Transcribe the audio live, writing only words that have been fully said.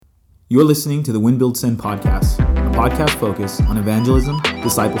You're listening to the Win Build Send podcast, a podcast focused on evangelism,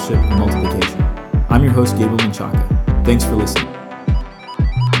 discipleship, and multiplication. I'm your host, Gabriel Menchaca. Thanks for listening.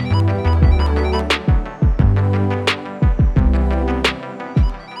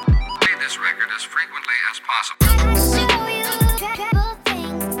 Play this record as frequently as possible.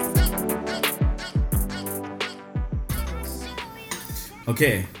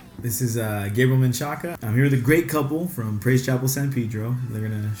 Okay, this is Gabriel Menchaca. I'm here with a great couple from Praise Chapel San Pedro. They're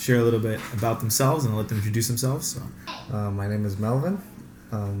going to share a little bit about themselves and I'll let them introduce themselves. My name is Melvin.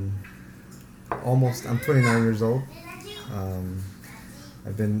 I'm 29 years old.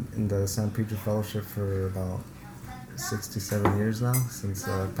 I've been in the San Pedro Fellowship for about 67 years now, since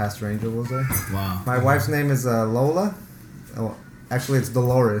Pastor Angel was there. Wow. My wife's name is Lola. Oh, actually, it's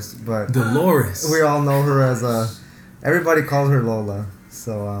Dolores, but Dolores. we all know her as everybody calls her Lola.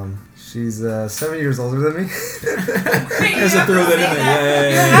 So she's 7 years older than me. There's a throw that in there.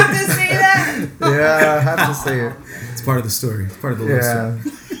 You have to say that? Yeah, I have to say it. It's part of the story. It's part of the love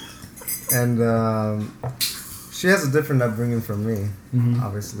story. And she has a different upbringing from me,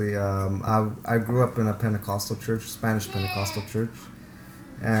 obviously. I grew up in a Pentecostal church, Spanish Pentecostal church.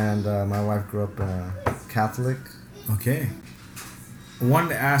 And my wife grew up in a Catholic. Okay. I wanted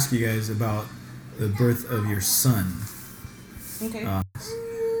to ask you guys about the birth of your son. Okay.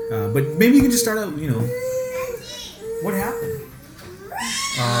 But maybe you can just start out, what happened?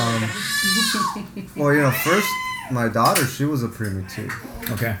 Well, first, my daughter, she was a preemie too.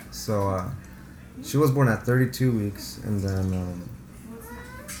 Okay. So, she was born at 32 weeks, and then,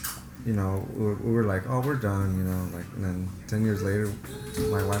 we were like, oh, we're done, and then 10 years later,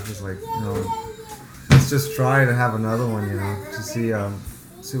 my wife was like, let's just try to have another one, to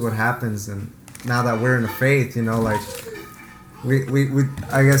see what happens. And now that we're in the faith, we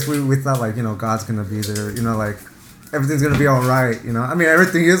I guess we thought like, God's gonna be there, everything's gonna be all right, I mean,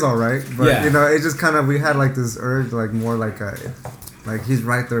 everything is all right, but yeah. It just kind of, we had like this urge, like more like he's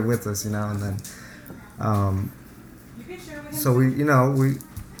right there with us, and then so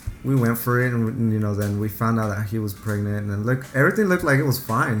we went for it, and then we found out that he was pregnant, and then everything looked like it was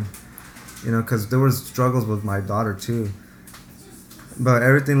fine, because there was struggles with my daughter too, but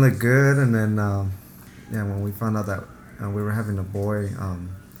everything looked good. And then when we found out that we were having a boy,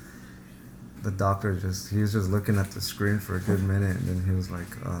 the doctor he was just looking at the screen for a good minute, and then he was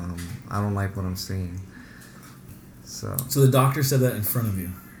like, I don't like what I'm seeing. So the doctor said that in front of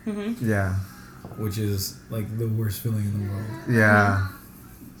you? Mm-hmm. Yeah. Which is like the worst feeling in the world. Yeah.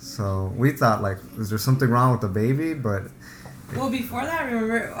 So we thought, like, is there something wrong with the baby? But well, before that, I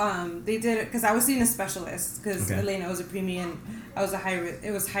remember they did it because I was seeing a specialist because Elena was a preemie and I was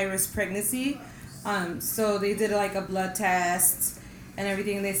it was high risk pregnancy. So they did like a blood test and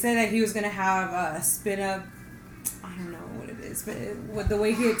everything. And they said that he was gonna have a spin up. I don't know what it is, but the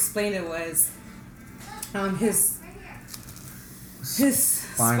way he explained it was, his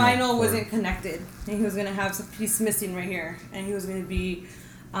spinal wasn't connected, and he was gonna have some piece missing right here, and he was gonna be,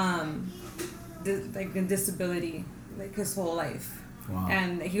 like a disability, like his whole life. Wow.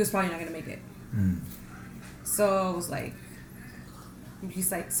 And he was probably not gonna make it. So I was like,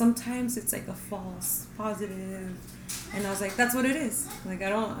 he's like, sometimes it's like a false positive, and I was like, that's what it is. Like I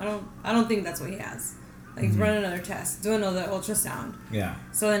don't think that's what he has. Like run another test, do another ultrasound. Yeah.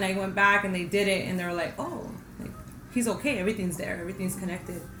 So then I went back and they did it, and they were like, oh, like he's okay, everything's there, everything's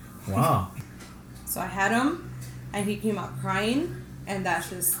connected. Wow. So I had him, and he came out crying, and that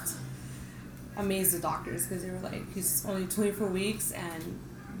just amazed the doctors because they were like, he's only 24 weeks, and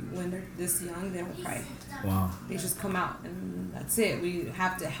when they're this young, they don't cry. Wow. They just come out, and that's it. We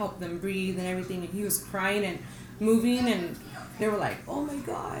have to help them breathe and everything. And he was crying and moving, and they were like, oh my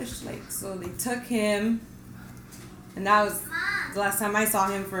gosh. Like, so they took him, and that was the last time I saw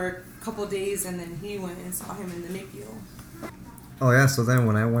him for a couple days, and then he went and saw him in the NICU. oh yeah, so then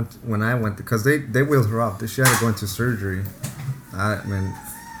when I went because they wheeled her up, she had to go into surgery. I mean,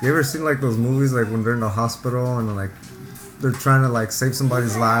 you ever seen like those movies like when they're in the hospital and like they're trying to like save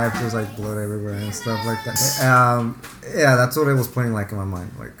somebody's life, there's like blood everywhere and stuff like that. Yeah, that's what it was playing like in my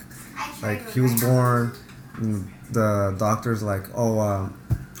mind. Like he was born, and the doctor's like, oh,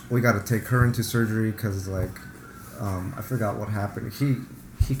 we got to take her into surgery because like I forgot what happened.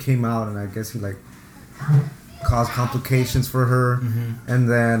 He came out, and I guess he like caused complications for her, and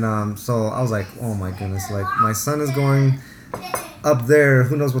then so I was like, oh my goodness, like my son is going up there,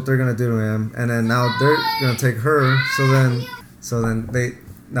 who knows what they're gonna do to him, and then now they're gonna take her. So then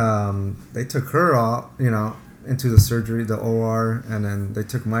they took her off, into the surgery, the OR, and then they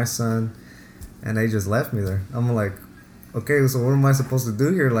took my son, and they just left me there. I'm like, okay, so what am I supposed to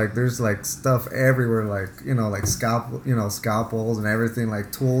do here? Like, there's like stuff everywhere, like, you know, like scalpels and everything,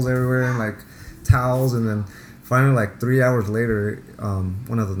 like tools everywhere, and like towels. And then finally, like 3 hours later,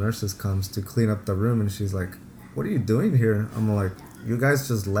 one of the nurses comes to clean up the room, and she's like, "What are you doing here?" I'm like, "You guys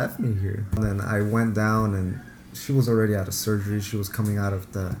just left me here." And then I went down, and she was already out of surgery. She was coming out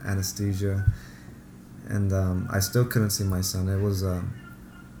of the anesthesia, and I still couldn't see my son. It was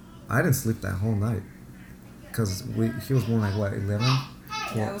I didn't sleep that whole night. Because he was born like what, 11?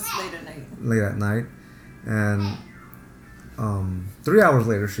 Yeah, it was late at night. Late at night. And 3 hours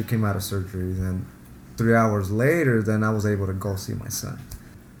later, she came out of surgery. Then 3 hours later, then I was able to go see my son.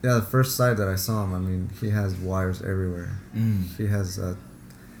 Yeah, the first sight that I saw him, I mean, he has wires everywhere. He has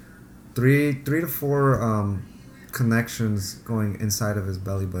 3 to 4 connections going inside of his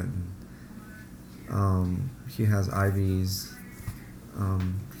belly button. He has IVs.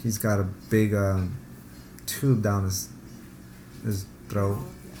 He's got a big tube down his throat,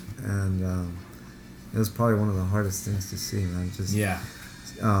 and it was probably one of the hardest things to see, man. Just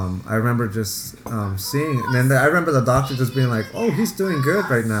I remember just seeing, and then I remember the doctor just being like, "Oh, he's doing good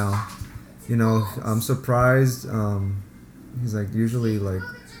right now." You know, I'm surprised. He's like, usually like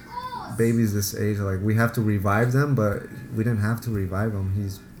babies this age, like we have to revive them, but we didn't have to revive him.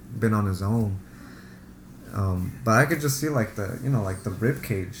 He's been on his own. But I could just see like the rib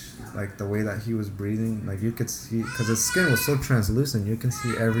cage, like the way that he was breathing. Like you could see, because his skin was so translucent, you can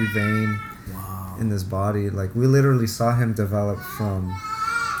see every vein in his body. Like we literally saw him develop from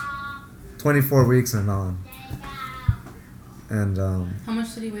 24 weeks and on. And how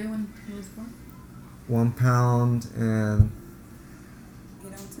much did he weigh when he was born? 1 pound and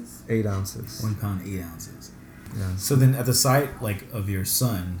 8 ounces. 8 ounces. 1 pound, 8 ounces. Yeah. So then, at the sight like of your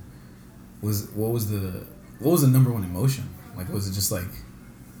son, what was the number one emotion? Like, was it just like?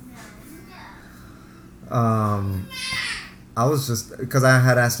 I was just, because I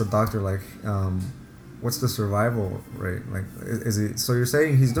had asked the doctor like, what's the survival rate? Like, is he? So you're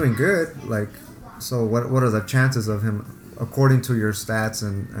saying he's doing good? Like, so what are the chances of him, according to your stats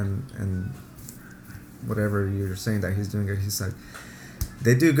and whatever you're saying that he's doing good? He said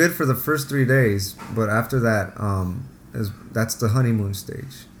they do good for the first 3 days, but after that, that's the honeymoon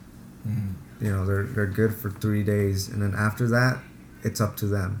stage. You know, they're good for 3 days, and then after that, it's up to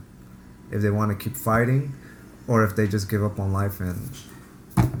them if they want to keep fighting, or if they just give up on life and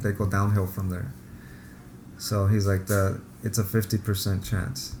they go downhill from there. So he's like, it's a 50%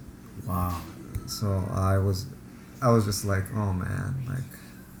 chance. Wow. So I was just like, oh man, like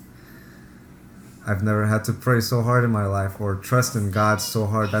I've never had to pray so hard in my life or trust in God so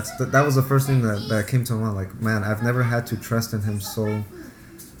hard. That was the first thing that came to mind. Like, man, I've never had to trust in Him so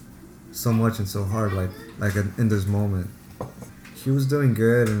much and so hard, like in this moment. He was doing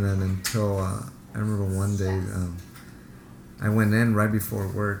good, and then until I remember one day I went in right before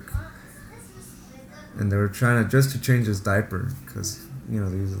work, and they were trying to change his diaper, because you know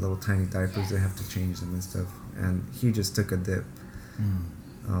these little tiny diapers, they have to change them and stuff, and he just took a dip.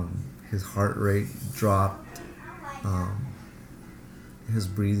 His heart rate dropped, his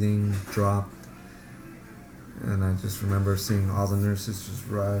breathing dropped. And I just remember seeing all the nurses just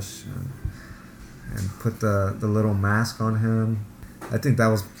rush and put the little mask on him. I think that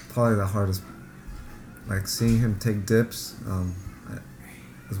was probably the hardest. Like seeing him take dips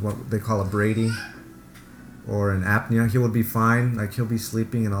is what they call a Brady or an apnea. He would be fine, like he'll be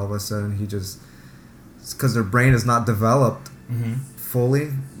sleeping, and all of a sudden he just, because their brain is not developed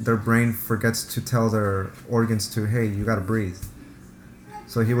fully, their brain forgets to tell their organs to, hey, you gotta breathe.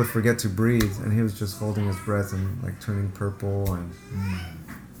 So he would forget to breathe, and he was just holding his breath and like turning purple. And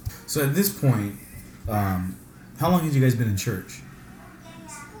So at this point, how long had you guys been in church?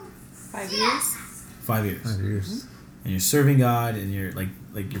 5 years. 5 years. 5 years. And you're serving God, and you're like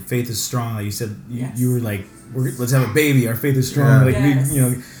your faith is strong. Like you said, Yes. you were like, let's have a baby. Our faith is strong. Yeah. Like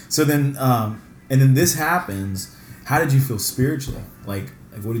Yes. So then, and then this happens. How did you feel spiritually? Like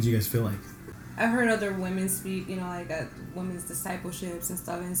what did you guys feel like? I've heard other women speak, like at women's discipleships and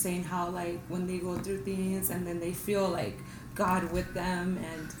stuff, and saying how like when they go through things and then they feel like God with them,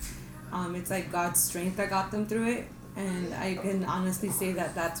 and it's like God's strength that got them through it. And I can honestly say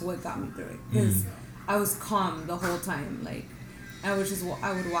that that's what got me through it, because I was calm the whole time. Like I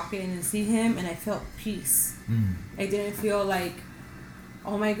would walk in and see Him, and I felt peace. I didn't feel like,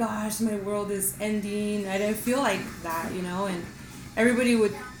 oh my gosh, my world is ending. I didn't feel like that, and everybody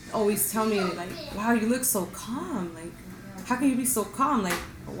would always tell me like, wow, you look so calm. Like, how can you be so calm? Like,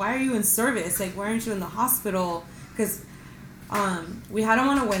 why are you in service? Like, why aren't you in the hospital? Because we had him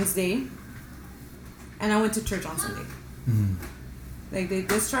on a Wednesday, and I went to church on Sunday. Like, they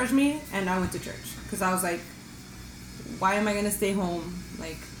discharged me, and I went to church, because I was like, why am I gonna stay home?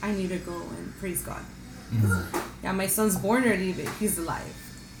 Like, I need to go and praise God. Yeah, my son's born early, but he's alive.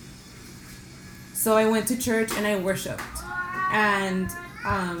 So I went to church and I worshiped. And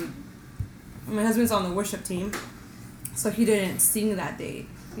my husband's on the worship team, so he didn't sing that day,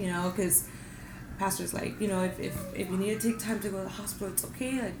 because pastor's like, if you need to take time to go to the hospital, it's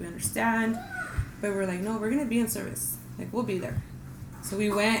okay, like, we understand. But we're like, no, we're going to be in service. Like, we'll be there. So we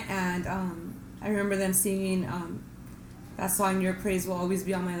went, and I remember them singing that song, Your Praise Will Always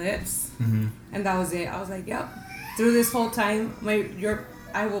Be on My Lips. Mm-hmm. And that was it. I was like, yep. Through this whole time,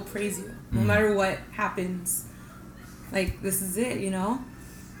 I will praise you. No matter what happens. Like, this is it,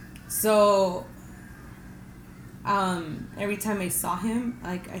 So, every time I saw him,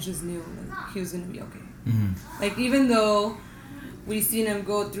 like, I just knew like, he was going to be okay. Mm-hmm. Like, even though we seen him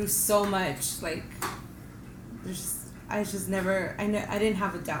go through so much, like, I didn't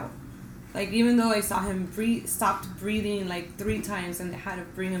have a doubt. Like, even though I saw him stopped breathing, like, 3 times and they had to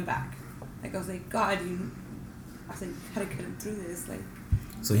bring him back. Like, I was like, God, you gotta get him through this. Like,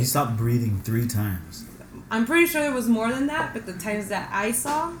 so he stopped breathing 3 times. I'm pretty sure it was more than that, but the times that I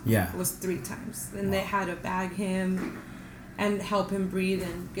saw, it was 3 times. And they had to bag him and help him breathe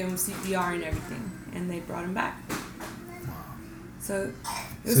and give him CPR and everything. And they brought him back. So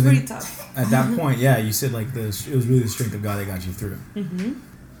it was pretty tough. At that point, you said like it was really the strength of God that got you through. Mm-hmm.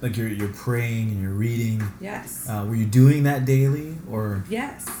 Like you're praying and you're reading. Yes. Were you doing that daily or?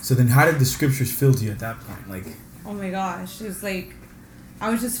 Yes. So then, how did the scriptures feel to you at that point? Like. Oh my gosh, it was like, I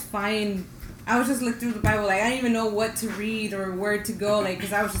was just looking through the Bible, like I didn't even know what to read or where to go, like,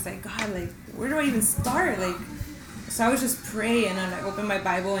 because I was just like, God, like, where do I even start? Like, so I was just praying, and I'd open my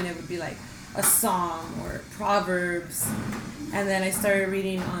Bible and it would be like a Psalm or Proverbs, and then I started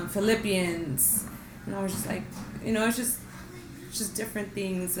reading Philippians, and I was just like, it's just different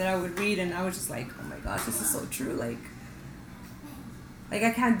things that I would read, and I was just like, oh my gosh, this is so true, like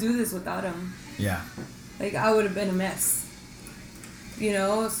I can't do this without him. Yeah. Like, I would have been a mess,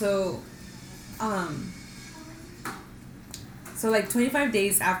 so like 25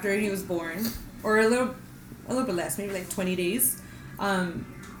 days after he was born, or a little bit less, maybe like 20 days,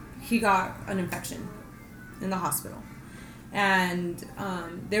 he got an infection in the hospital. And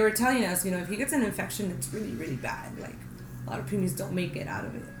they were telling us, if he gets an infection, it's really, really bad. Like, a lot of preemies don't make it out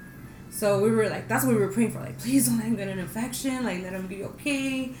of it. So we were like, that's what we were praying for. Like, please don't let him get an infection. Like, let him be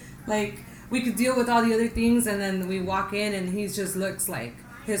okay. Like, we could deal with all the other things. And then we walk in and he just looks like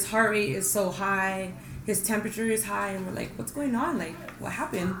his heart rate is so high. His temperature is high. And we're like, what's going on? Like, what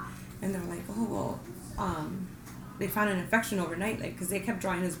happened? And they're like, oh, well, they found an infection overnight. Like, because they kept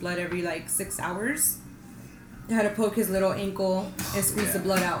drawing his blood every, 6 hours. They had to poke his little ankle and squeeze the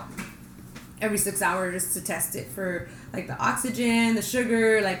blood out every 6 hours to test it for, the oxygen, the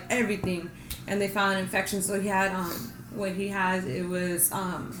sugar, everything. And they found an infection. So he had, what he had, it was,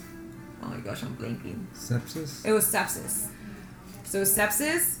 oh my gosh, I'm blanking. Sepsis? It was sepsis. So it was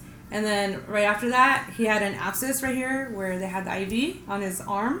sepsis. And then right after that, he had an abscess right here where they had the IV on his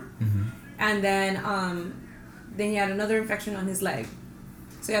arm. Mm-hmm. And then he had another infection on his leg.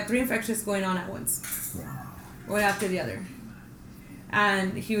 So he had 3 infections going on at once. Wow. One after the other.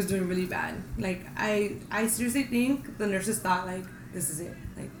 And he was doing really bad. Like, I seriously think the nurses thought, this is it.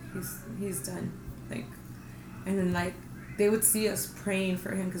 Like, he's done. Like, and then, they would see us praying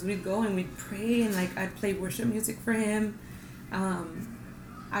for him, because we'd go and we'd pray, and, I'd play worship music for him. I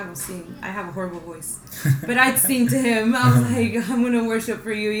don't sing. I have a horrible voice. But I'd sing to him. I was like, I'm going to worship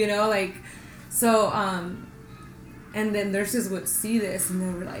for you, So, and then nurses would see this, and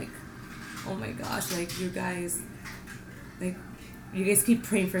they were like, oh my gosh, you guys, you guys keep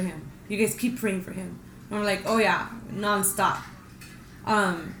praying for him. You guys keep praying for him. And we're like, oh yeah, nonstop.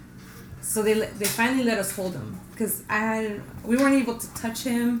 So they finally let us hold him, because we weren't able to touch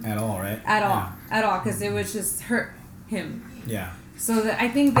him at all, right? At all, because it would just hurt him. Yeah. So I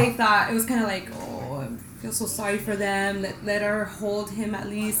think they thought it was kind of like, oh, I feel so sorry for them. Let her hold him at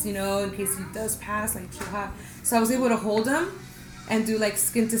least, in case he does pass. So I was able to hold him and do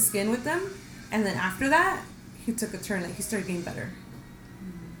skin to skin with them, and then after that, he took a turn. He started getting better.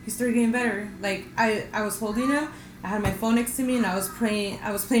 I was holding him. I had my phone next to me, and I was playing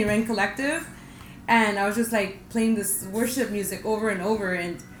Ren Collective, and I was just playing this worship music over and over,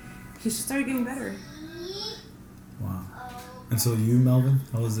 and he just started getting better. Wow. And so you, Melvin,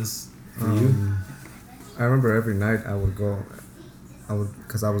 how was this for you? I remember every night I would go,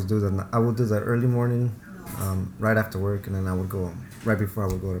 because I would do the early morning, right after work, and then I would go right before I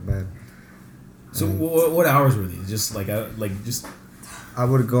would go to bed. So what hours were these? Just I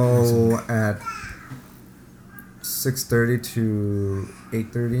would go at 6:30 to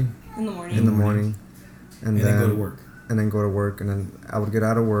 8:30 in the morning. and then go to work. and then go to work, and then I would get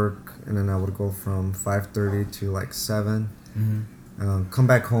out of work, and then I would go from 5:30 to like 7. Come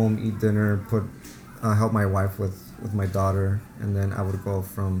back home, eat dinner, help my wife with my daughter, and then I would go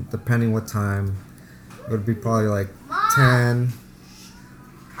from, depending what time, it would be probably like 10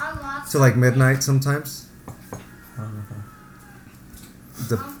 to like midnight sometimes.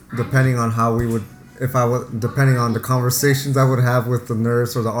 Depending on how we would, depending on the conversations I would have with the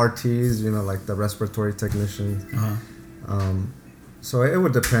nurse or the RTs, like the respiratory technician. So it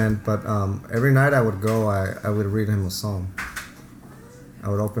would depend, but every night I would go, I would read him a psalm. I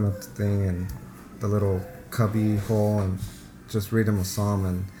would open up the thing and the little cubby hole and just read him a psalm.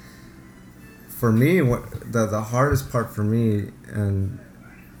 And for me, what the hardest part for me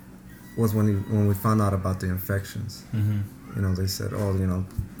was when we found out about the infections. They said,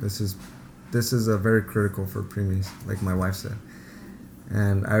 this is a very critical for preemies, like my wife said.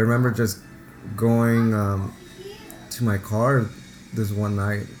 And I remember just going to my car this one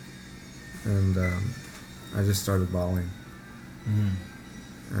night, and I just started bawling.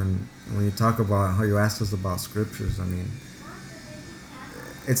 And when you talk about how you asked us about scriptures, I mean,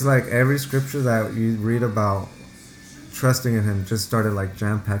 it's like every scripture that you read about trusting in him just started like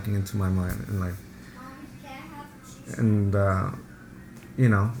jam-packing into my mind, and like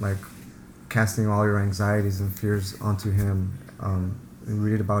casting all your anxieties and fears onto him. You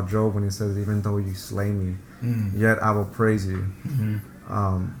read about Job when he says, even though you slay me, yet I will praise you.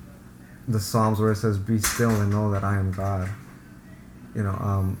 The Psalms where it says, be still and know that I am God.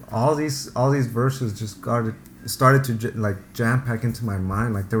 All these verses just started to like jam pack into my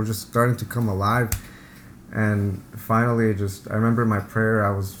mind, like they were just starting to come alive. And finally, I remember my prayer,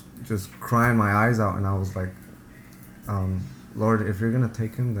 I was just crying my eyes out, and I was like, Lord, if you're gonna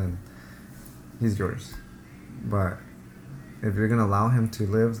take him, then he's yours. But if you're gonna allow him to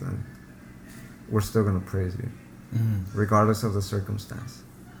live, then we're still gonna praise you, regardless of the circumstance.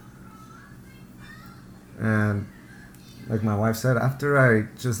 And like my wife said, after I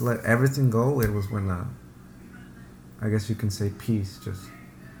just let everything go, it was when, I guess you can say, peace just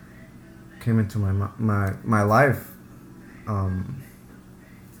came into my life,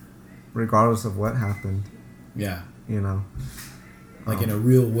 regardless of what happened. Yeah. Like in a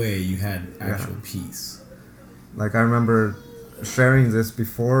real way, you had actual peace. Like I remember sharing this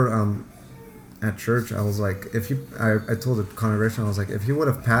before at church. I was like, I told the congregation, I was like, if he would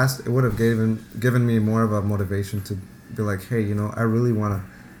have passed, it would have given me more of a motivation to be like, hey, I really want to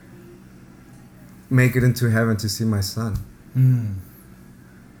make it into heaven to see my son.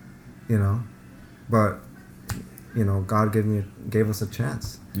 But God gave us a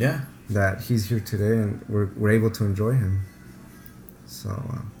chance. Yeah. That he's here today, and we're able to enjoy him. So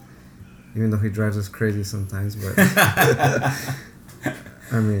even though he drives us crazy sometimes, but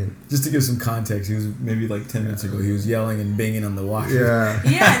I mean, just to give some context, he was maybe like 10 minutes ago, he was yelling and banging on the washer. Yeah.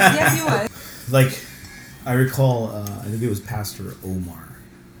 Yes, he was. Like, I recall, I think it was Pastor Omar.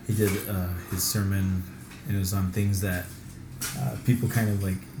 He did his sermon, and it was on things that people kind of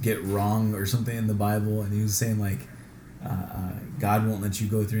like get wrong or something in the Bible, and he was saying like, God won't let you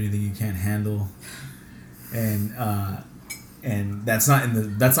go through anything you can't handle, and that's not in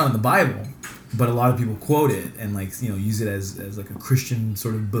the Bible, but a lot of people quote it and like use it as like a Christian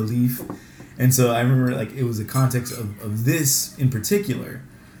sort of belief. And so I remember like it was the context of this in particular,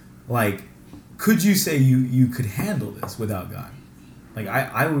 like, could you say you could handle this without God? Like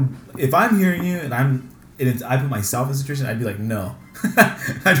I would, if I'm hearing you and I put myself in a situation, I'd be like, no.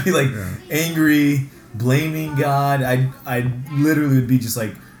 I'd be like angry, blaming God. I literally would be just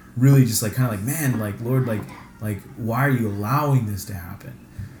like really just like kind of like, man, like Lord, like why are you allowing this to happen?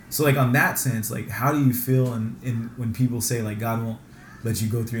 So like on that sense, like how do you feel in when people say like God won't let you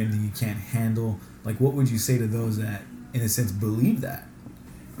go through anything you can't handle? Like what would you say to those that in a sense believe that?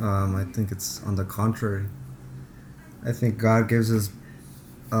 I think it's on the contrary. I think God gives us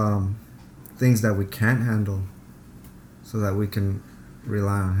things that we can't handle so that we can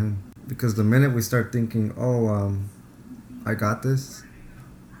rely on him. Because the minute we start thinking, I got this,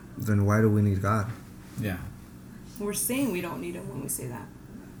 then why do we need God? Yeah. We're saying we don't need him when we say that.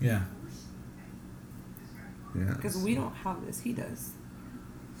 Yeah. Yeah. Because we don't have this, he does.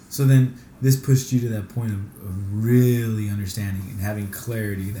 So then this pushed you to that point of really understanding and having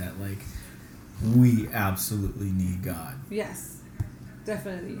clarity that like we absolutely need God. Yes.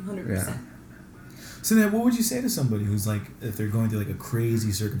 Definitely. 100%. Yeah. So then what would you say to somebody who's like, if they're going through like a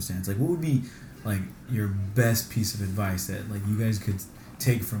crazy circumstance, like what would be like your best piece of advice that like you guys could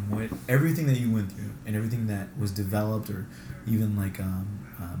take from everything that you went through and everything that was developed or even like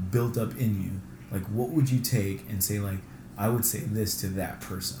built up in you? Like what would you take and say like, I would say this to that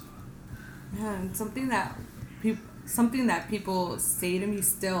person? Man, something that something that people say to me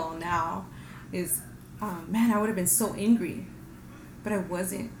still now is, man, I would have been so angry, but I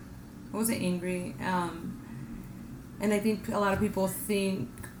wasn't. I wasn't angry. And I think a lot of people think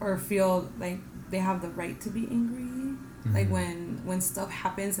or feel like they have the right to be angry, like when stuff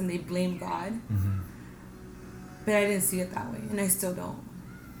happens and they blame God. But I didn't see it that way, and I still don't.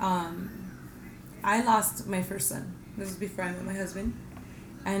 I lost my first son. This was before I met my husband,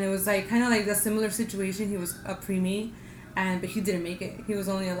 and it was like kind of like a similar situation. He was a preemie, but he didn't make it. He was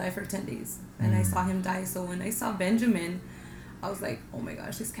only alive for 10 days, and I saw him die. So when I saw Benjamin, I was like, oh my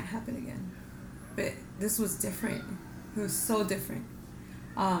gosh, this can't happen again. But this was different. It was so different.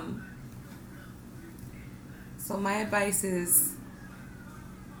 So my advice is,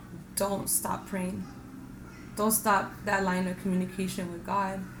 don't stop praying. Don't stop that line of communication with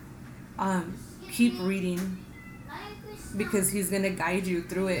God. Keep reading, because He's going to guide you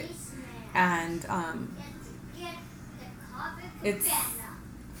through it. And it's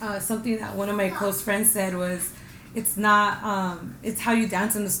something that one of my close friends said was, it's not, it's how you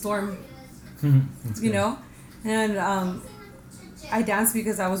dance in the storm, you know? And I danced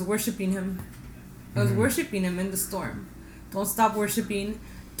because I was worshiping Him. I was worshiping Him in the storm. Don't stop worshiping.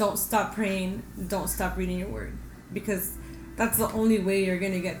 Don't stop praying. Don't stop reading your word, because that's the only way you're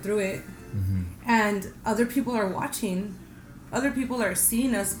going to get through it. And other people are watching. Other people are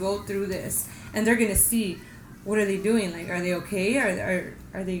seeing us go through this, and they're going to see, what are they doing? Like, are they okay?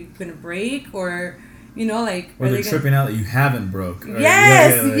 Are they going to break? Or, you know, like... Or they're tripping out that you haven't broke.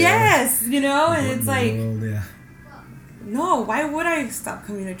 Yes, you know? And it's like... World, no, why would I stop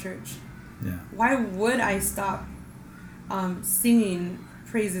coming to church? Yeah. Why would I stop singing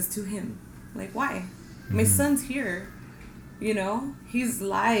praises to Him? Like, why? My son's here, you know? He's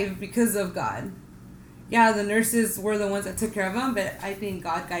live because of God. Yeah, the nurses were the ones that took care of him, but I think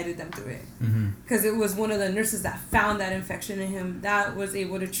God guided them through it. Because it was one of the nurses that found that infection in him, that was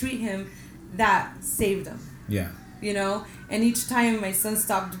able to treat him, that saved him. Yeah. You know? And each time my son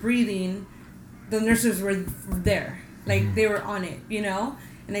stopped breathing, the nurses were there. Like, they were on it, you know?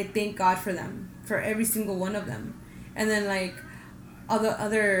 And I thank God for them, for every single one of them. And then, like,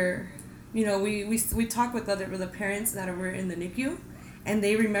 other you know, we talk with the parents that were in the NICU, and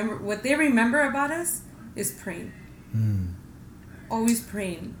they remember, what they remember about us is praying. Always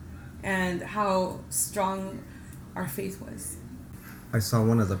praying, and how strong our faith was. I saw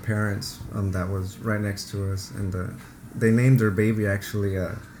one of the parents that was right next to us, and they named their baby actually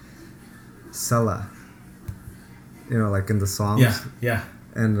Selah. You know, like in the songs. Yeah.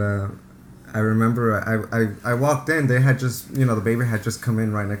 And I remember I walked in. They had just, you know, the baby had just come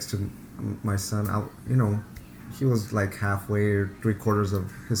in right next to my son. You know, he was like halfway or 3/4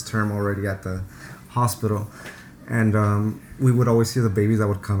 of his term already at the hospital, and we would always see the babies that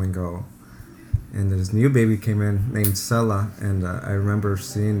would come and go. And this new baby came in named Selah, and I remember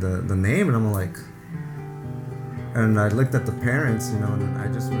seeing the name, and I'm like, and I looked at the parents, you know, and I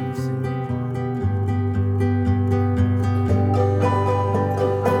just remember seeing them.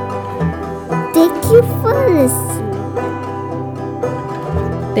 Thank you for listening.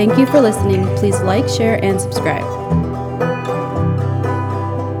 Thank you for listening. Please like, share, and subscribe.